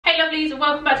lovelies, and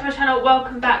welcome back to my channel.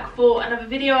 Welcome back for another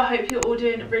video. I hope you're all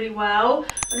doing really well.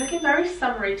 I'm looking very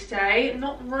summery today,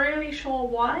 not really sure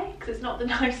why, because it's not the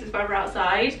nicest weather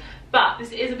outside, but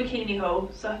this is a bikini haul,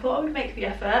 so I thought I would make the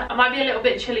effort. I might be a little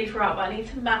bit chilly throughout, but I need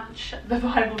to match the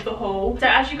vibe of the haul. So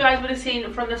as you guys would have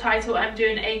seen from the title, I'm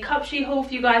doing a CUPSHE haul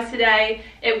for you guys today.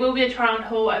 It will be a try on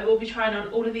haul. I will be trying on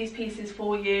all of these pieces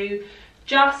for you.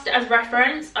 Just as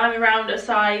reference, I'm around a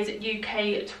size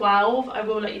UK 12. I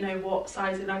will let you know what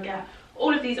sizes I get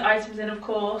all of these items in, of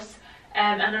course.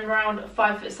 And I'm around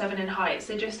 5'7" in height,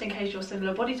 so just in case you're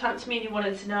similar body type to me and you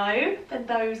wanted to know, then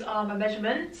those are my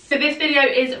measurements. So this video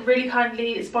is really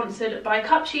kindly sponsored by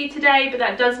CUPSHE today, but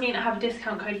that does mean I have a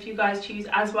discount code for you guys to use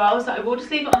as well, so I will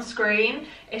just leave it on screen.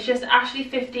 It's just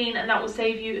Ashleigh15, and that will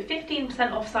save you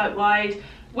 15% off site-wide,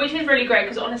 which is really great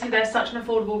because honestly they're such an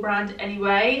affordable brand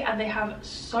anyway, and they have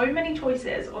so many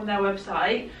choices on their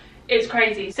website. It's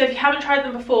crazy. So if you haven't tried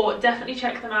them before, definitely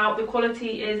check them out. The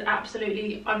quality is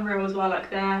absolutely unreal as well. Like,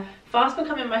 they're fast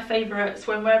becoming my favourite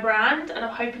swimwear brand, and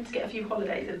I'm hoping to get a few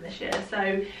holidays in this year.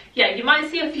 So yeah, you might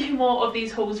see a few more of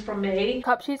these hauls from me.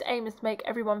 CUPSHE's aim is to make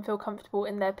everyone feel comfortable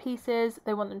in their pieces.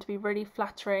 They want them to be really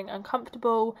flattering and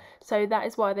comfortable, so that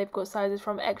is why they've got sizes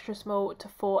from extra small to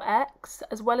 4X.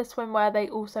 As well as swimwear, they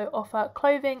also offer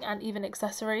clothing and even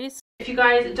accessories. If you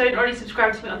guys don't already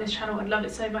subscribe to me on this channel, I'd love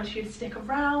it so much if you'd stick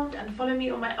around and follow me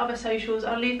on my other socials.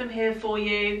 I'll leave them here for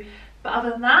you. But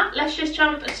other than that, let's just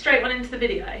jump straight on into the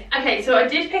video. Okay, so I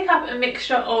did pick up a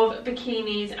mixture of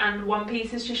bikinis and one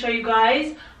pieces to show you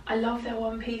guys. I love their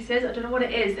one pieces. I don't know what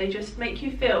it is. They just make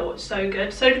you feel so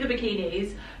good. So do the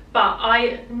bikinis. But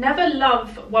I never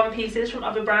love one pieces from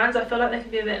other brands. I feel like they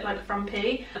can be a bit like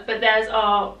frumpy. But theirs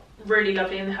are really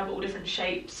lovely, and they have all different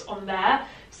shapes on there.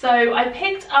 So I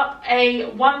picked up a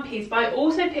one piece, but I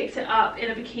also picked it up in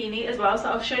a bikini as well,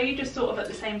 so I'll show you just sort of at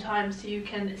the same time so you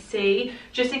can see,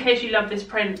 just in case you love this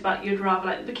print but you'd rather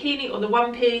like the bikini or the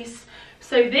one piece.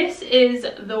 So this is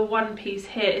the one piece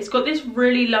here. It's got this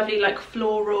really lovely like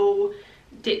floral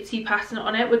ditzy pattern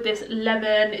on it with this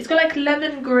lemon. It's got like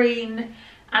lemon green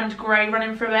and grey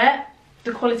running through it.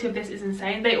 The quality of this is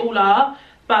insane. They all are,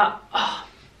 but oh,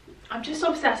 I'm just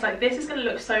obsessed. Like, this is going to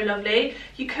look so lovely.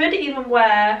 You could even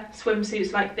wear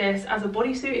swimsuits like this as a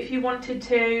bodysuit if you wanted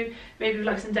to, maybe with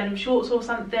like some denim shorts or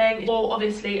something, or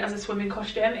obviously as a swimming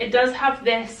costume. It does have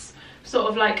this sort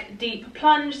of like deep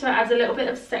plunge, so it adds a little bit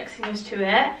of sexiness to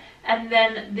it. And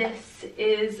then this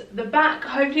is the back.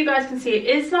 Hopefully you guys can see it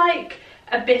is like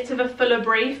a bit of a fuller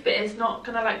brief, but it's not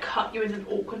gonna like cut you in an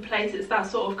awkward place. It's that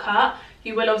sort of cut.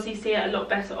 You will obviously see it a lot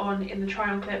better on in the try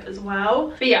on clip as well.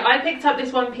 But yeah, I picked up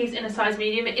this one piece in a size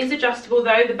medium. It is adjustable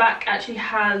though. The back actually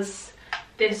has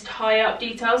this tie up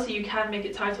detail, so you can make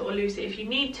it tighter or looser if you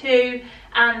need to.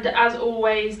 And as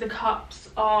always, the cups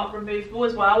are removable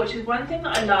as well, which is one thing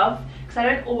that I love, because I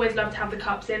don't always love to have the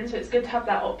cups in, so it's good to have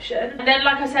that option. And then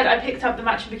like I said, I picked up the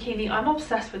matching bikini. I'm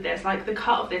obsessed with this. Like, the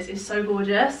cut of this is so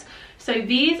gorgeous. So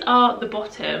these are the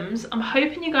bottoms. I'm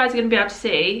hoping you guys are going to be able to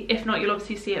see. If not, you'll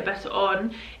obviously see it better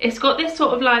on. It's got this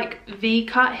sort of like V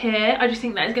cut here. I just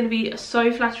think that is going to be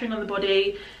so flattering on the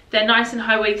body. They're nice and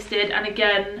high-waisted, and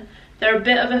again, they're a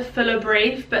bit of a fuller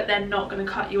brief, but they're not going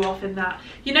to cut you off in that.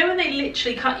 You know when they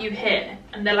literally cut you here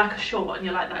and they're like a short and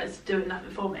you're like, that is doing nothing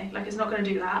for me. Like, it's not going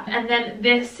to do that. And then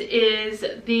this is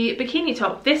the bikini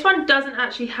top. This one doesn't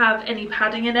actually have any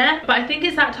padding in it, but I think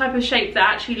it's that type of shape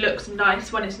that actually looks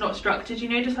nice when it's not structured, you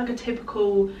know, just like a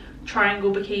typical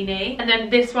triangle bikini. And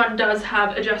then this one does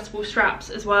have adjustable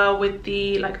straps as well with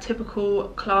the like typical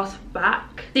clasp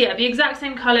back. So yeah, the exact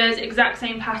same colours, exact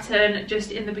same pattern,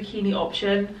 just in the bikini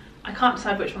option. I can't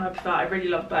decide which one I prefer. I really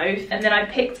love both. And then I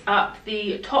picked up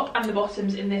the top and the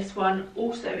bottoms in this one,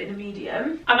 also in a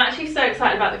medium. I'm actually so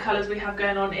excited about the colours we have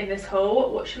going on in this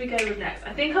haul. What should we go with next?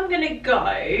 I think I'm gonna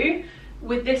go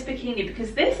with this bikini,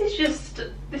 because this is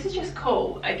just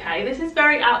cool. Okay, this is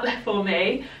very out there for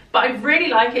me, but I really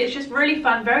like it. It's just really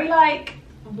fun, very like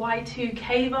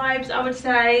Y2K vibes, I would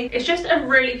say. It's just a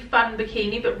really fun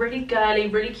bikini, but really girly,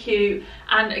 really cute,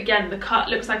 and again, the cut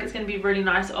looks like it's going to be really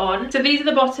nice on. So these are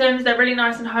the bottoms. They're really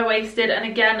nice and high-waisted, and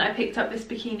again, I picked up this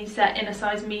bikini set in a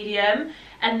size medium.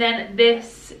 And then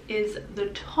this is the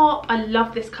top. I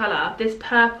love this colour. This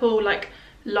purple like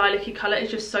lilac-y colour is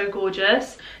just so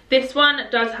gorgeous. This one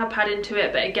does have padding to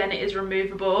it, but again, it is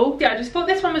removable. Yeah, I just thought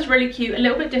this one was really cute, a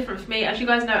little bit different for me. As you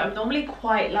guys know, I'm normally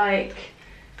quite like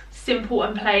simple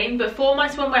and plain, but for my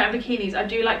swimwear and bikinis, I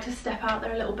do like to step out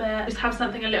there a little bit, just have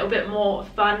something a little bit more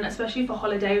fun, especially for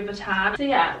holiday with a tan. So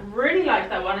yeah, really like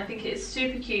that one. I think it's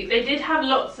super cute. They did have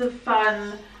lots of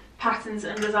fun patterns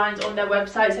and designs on their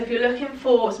website. So if you're looking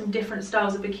for some different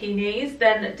styles of bikinis,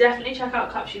 then definitely check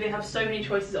out CUPSHE. They have so many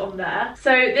choices on there.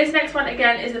 So this next one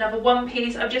again is another one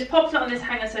piece. I've just popped it on this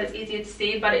hanger so it's easier to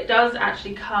see, but it does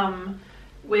actually come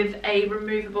with a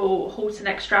removable halter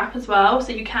neck strap as well.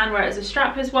 So you can wear it as a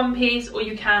strapless one piece, or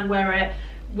you can wear it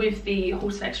with the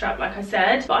halter neck strap like I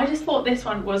said. But I just thought this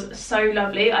one was so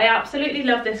lovely. I absolutely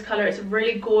love this colour. It's a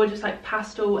really gorgeous like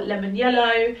pastel lemon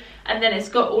yellow, and then it's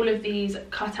got all of these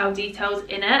cutout details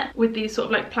in it with these sort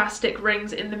of like plastic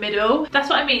rings in the middle. That's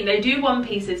what I mean, they do one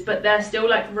pieces but they're still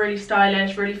like really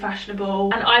stylish, really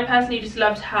fashionable, and I personally just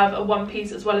love to have a one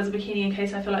piece as well as a bikini in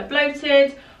case I feel like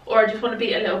bloated or I just want to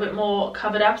be a little bit more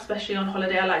covered up, especially on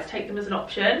holiday. I like to take them as an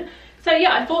option. So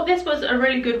yeah, I thought this was a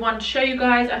really good one to show you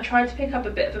guys. I tried to pick up a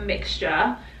bit of a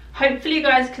mixture. Hopefully you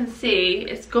guys can see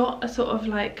it's got a sort of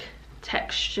like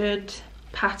textured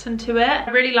pattern to it.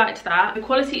 I really liked that. The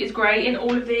quality is great in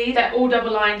all of these. They're all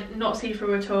double lined, not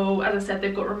see-through at all. As I said,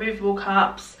 they've got removable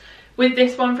cups. With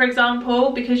this one, for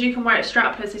example, because you can wear it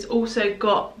strapless, it's also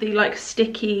got the like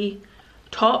sticky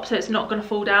top, so it's not going to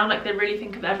fall down. Like, they really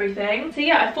think of everything. So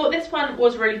yeah, I thought this one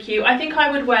was really cute. I think I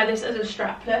would wear this as a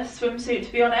strapless swimsuit,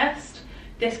 to be honest.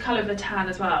 This colour of the tan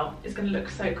as well is going to look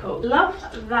so cool. Love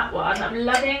that one. I'm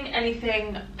loving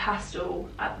anything pastel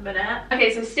at the minute.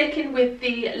 Okay, so sticking with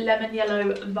the lemon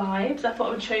yellow vibes, I thought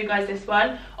I would show you guys this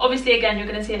one. Obviously, again, you're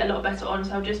going to see it a lot better on,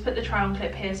 so I'll just put the try on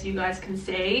clip here so you guys can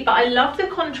see. But I love the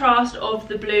contrast of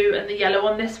the blue and the yellow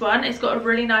on this one. It's got a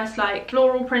really nice like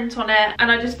floral print on it,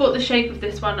 and I just thought the shape of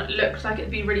this one looked like it'd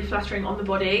be really flattering on the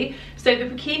body. So the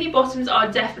bikini bottoms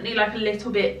are definitely like a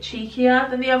little bit cheekier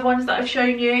than the other ones that I've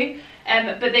shown you.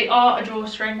 But they are a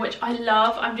drawstring, which I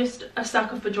love. I'm just a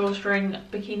sucker for drawstring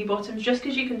bikini bottoms, just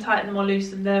because you can tighten them or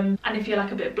loosen them, and if you're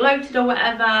like a bit bloated or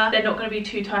whatever, they're not going to be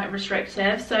too tight and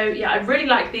restrictive. So yeah, I really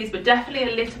like these, but definitely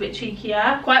a little bit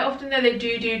cheekier. Quite often though, they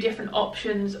do different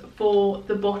options for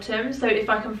the bottom, so if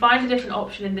I can find a different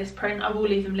option in this print, I will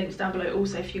leave them links down below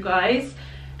also for you guys.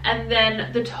 And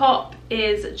then the top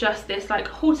is just this like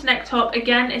halter neck top.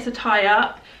 Again, it's a tie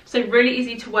up, so really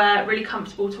easy to wear, really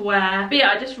comfortable to wear. But yeah,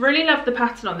 I just really love the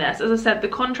pattern on this. As I said, the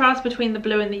contrast between the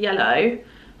blue and the yellow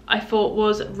I thought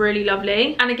was really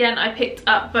lovely. And again, I picked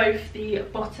up both the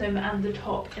bottom and the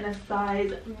top in a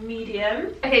size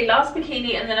medium. Okay, last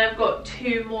bikini, and then I've got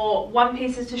two more one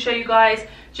pieces to show you guys.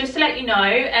 Just to let you know,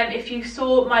 if you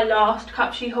saw my last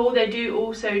CUPSHE haul, they do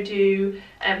also do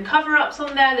cover-ups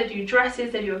on there. They do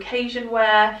dresses, they do occasion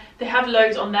wear. They have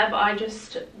loads on there, but I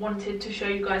just wanted to show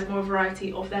you guys more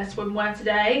variety of their swimwear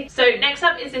today. So next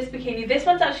up is this bikini. This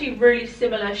one's actually really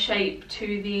similar shape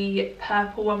to the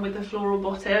purple one with the floral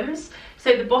bottoms.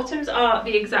 So the bottoms are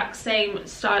the exact same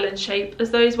style and shape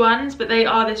as those ones, but they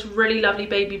are this really lovely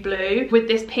baby blue with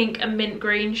this pink and mint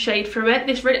green shade through it.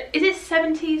 This really, is it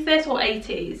 70s this or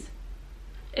 80s?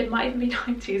 It might even be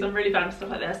 90s. I'm really bad with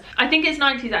stuff like this. I think it's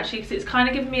 90s actually, because it's kind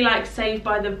of giving me like Saved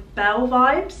by the Bell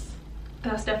vibes.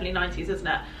 That's definitely 90s, isn't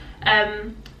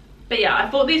it? But yeah, I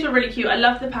thought these were really cute. I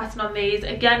love the pattern on these.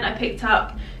 Again, I picked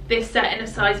up this set in a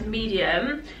size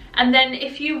medium. And then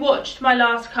if you watched my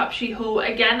last CUPSHE haul,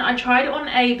 again, I tried on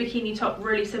a bikini top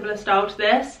really similar style to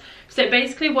this. So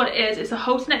basically what it is, it's a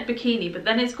halter neck bikini, but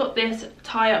then it's got this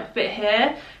tie up bit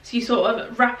here. So you sort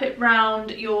of wrap it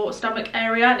round your stomach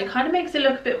area, and it kind of makes it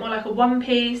look a bit more like a one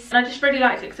piece. And I just really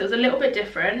liked it because it was a little bit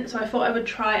different. So I thought I would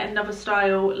try another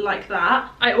style like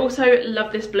that. I also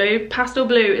love this blue. Pastel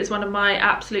blue is one of my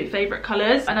absolute favourite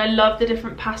colours. And I love the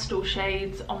different pastel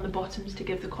shades on the bottoms to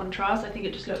give the contrast. I think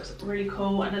it just looks really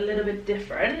cool and a little bit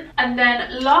different. And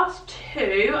then last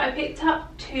two, I picked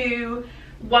up two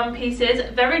one pieces,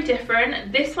 very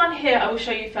different. This one here I will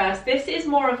show you first. This is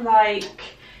more of like,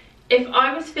 if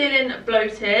I was feeling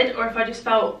bloated or if I just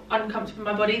felt uncomfortable in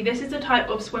my body, this is the type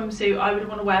of swimsuit I would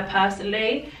want to wear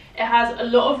personally. It has a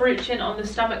lot of ruching on the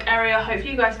stomach area. Hopefully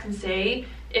you guys can see.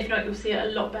 If not, you'll see it a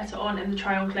lot better on in the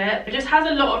try on clip. It just has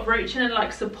a lot of ruching and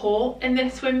like support in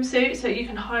this swimsuit, so you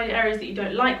can hide areas that you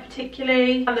don't like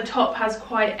particularly. And the top has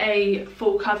quite a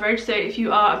full coverage, so if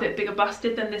you are a bit bigger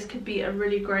busted, then this could be a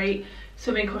really great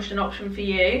swimming cushion option for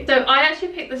you. So I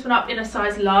actually picked this one up in a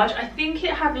size large. I think it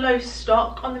had low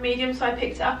stock on the medium, so I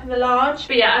picked it up in the large.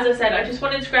 But yeah, as I said, I just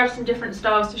wanted to grab some different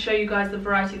styles to show you guys the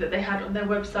variety that they had on their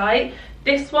website.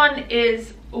 This one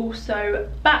is also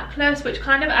backless, which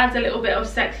kind of adds a little bit of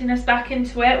sexiness back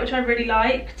into it, which I really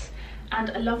liked.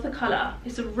 And I love the colour.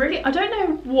 It's a really, I don't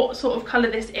know what sort of colour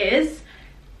this is.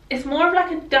 It's more of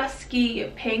like a dusky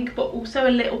pink, but also a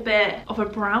little bit of a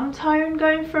brown tone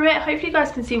going through it. Hopefully you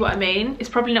guys can see what I mean. It's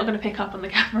probably not going to pick up on the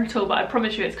camera at all, but I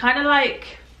promise you it's kind of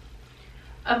like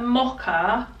a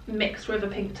mocha mixed with a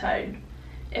pink tone.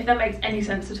 if that makes any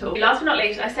sense at all. Last but not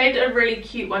least, I saved a really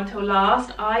cute one till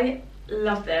last. I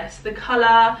love this. The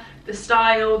colour, the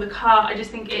style, the cut, I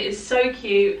just think it is so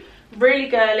cute. Really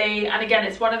girly, and again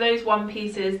it's one of those one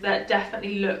pieces that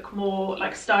definitely look more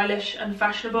like stylish and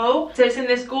fashionable. So it's in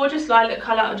this gorgeous lilac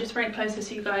colour. I'll just bring it closer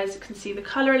so you guys can see the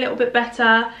colour a little bit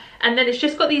better. And then it's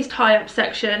just got these tie-up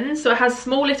sections, so it has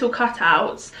small little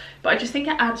cutouts, but I just think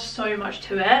it adds so much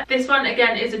to it. This one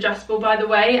again is adjustable, by the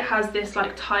way. It has this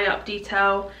like tie-up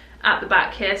detail at the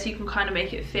back here, so you can kind of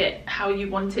make it fit how you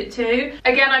want it to.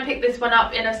 Again, I picked this one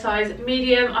up in a size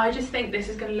medium. I just think this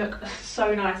is going to look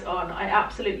so nice on. I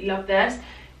absolutely love this.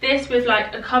 This with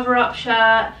like a cover-up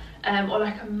shirt, or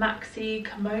like a maxi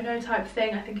kimono type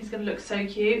thing, I think is going to look so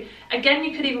cute. Again,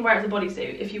 you could even wear it as a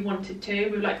bodysuit if you wanted to,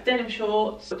 with like denim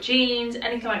shorts, jeans,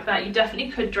 anything like that. You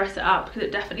definitely could dress it up because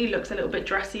it definitely looks a little bit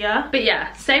dressier. But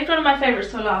yeah, saved one of my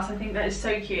favourites till last. I think that is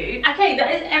so cute. Okay,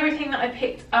 that is everything that I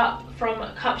picked up from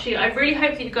CUPSHE. I really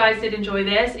hope that you guys did enjoy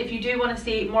this. If you do want to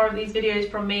see more of these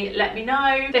videos from me, let me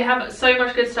know. They have so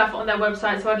much good stuff on their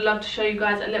website, so I'd love to show you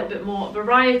guys a little bit more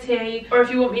variety. Or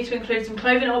if you want me to include some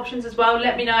clothing options as well,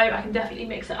 let me know. I can definitely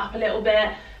mix it up a little bit.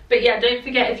 But yeah, don't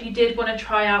forget, if you did want to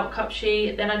try out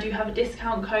CUPSHE, then I do have a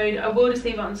discount code. I will just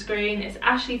leave it on screen. It's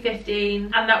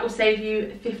Ashleigh15, and that will save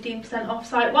you 15% off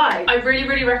site-wide. I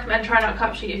really recommend trying out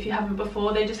CUPSHE if you haven't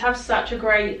before. They just have such a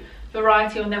great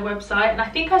variety on their website. And I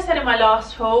think I said in my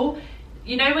last haul,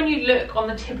 you know, when you look on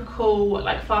the typical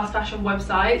like fast fashion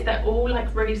websites, they're all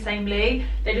like really samely.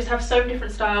 They just have so many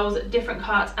different styles, different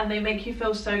cuts, and they make you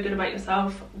feel so good about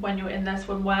yourself when you're in their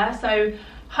swimwear. So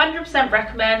 100%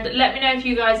 recommend. Let me know if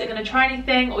you guys are going to try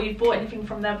anything or you've bought anything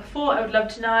from there before. I would love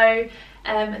to know.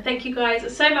 Thank you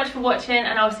guys so much for watching,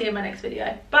 and I'll see you in my next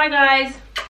video. Bye guys.